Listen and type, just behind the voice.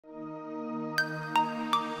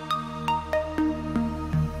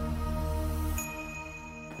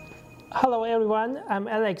Hello everyone, I'm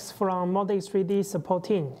Alex from Moldex3D support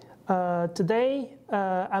team. Today,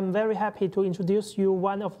 I'm very happy to introduce you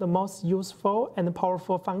one of the most useful and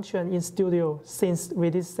powerful functions in Studio since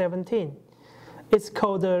release 17. It's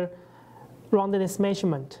called the roundness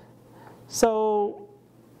measurement. So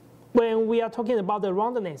when we are talking about the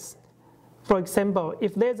roundness, for example,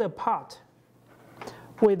 if there's a part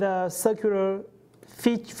with a circular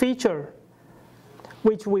feature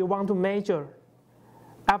which we want to measure,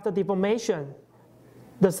 after deformation,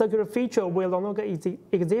 the circular feature will no longer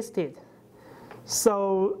exist.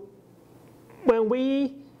 So when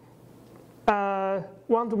we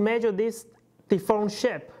want to measure this deformed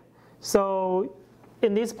shape, so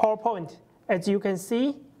in this PowerPoint, as you can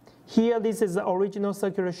see, here this is the original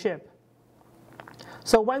circular shape.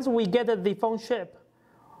 So once we get the deformed shape,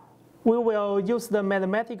 we will use the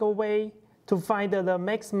mathematical way to find the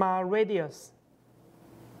maxima radius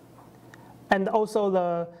and also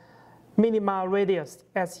the minima radius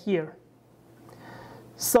as here.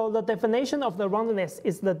 So the definition of the roundness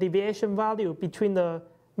is the deviation value between the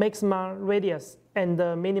maxima radius and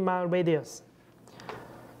the minima radius.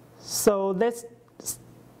 So let's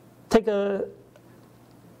take a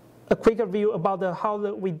quicker view about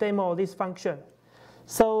how we demo this function.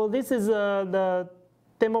 So this is the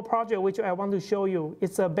demo project which I want to show you.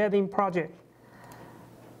 It's a bedding project.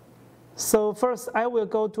 So first, I will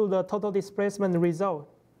go to the total displacement result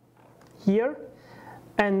here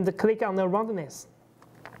and click on the roundness.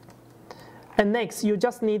 And next, you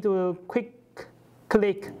just need to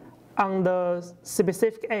click on the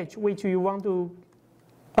specific edge which you want to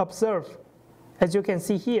observe. As you can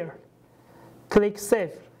see here, click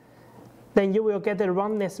Save. Then you will get the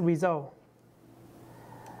roundness result.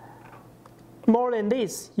 More than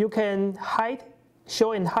this, you can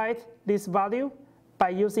show and hide this value by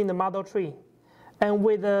using the model tree. And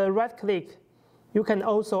with a right click, you can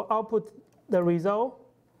also output the result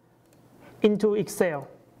into Excel.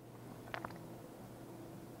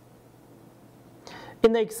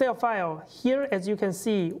 In the Excel file, here as you can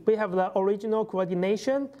see, we have the original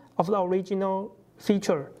coordination of the original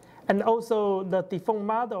feature and also the deformed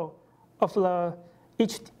model of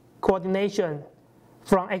each coordination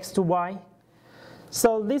from X to Y.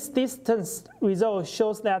 So this distance result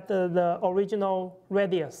shows that the original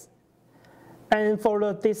radius. And for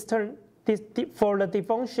the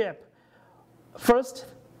deformed shape, first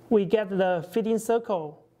we get the fitting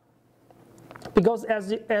circle. Because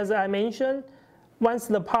as I mentioned, once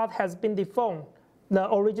the part has been deformed, the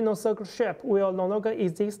original circle shape will no longer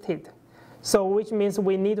exist. So which means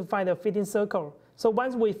we need to find a fitting circle. So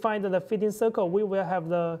once we find the fitting circle, we will have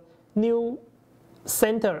the new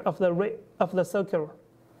center of the circle.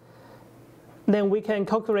 Then we can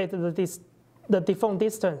calculate the deformed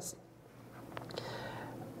distance.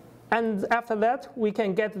 And after that, we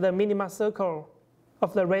can get the minima circle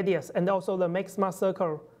of the radius and also the maxima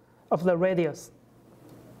circle of the radius.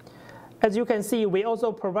 As you can see, we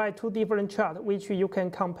also provide two different charts which you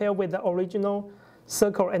can compare with the original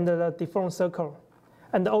circle and the deformed circle.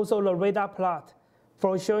 And also the radar plot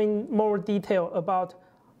for showing more detail about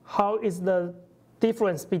how is the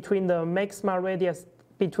difference between the maxima radius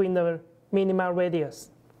between the minima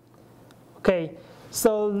radius. Okay,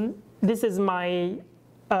 so this is my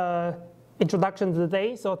introduction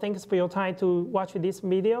today. So thanks for your time to watch this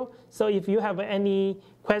video. So if you have any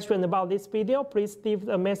question about this video, please leave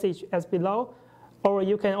a message as below, or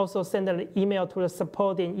you can also send an email to the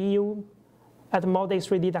support in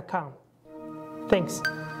EU@moldex3d.com. Thanks.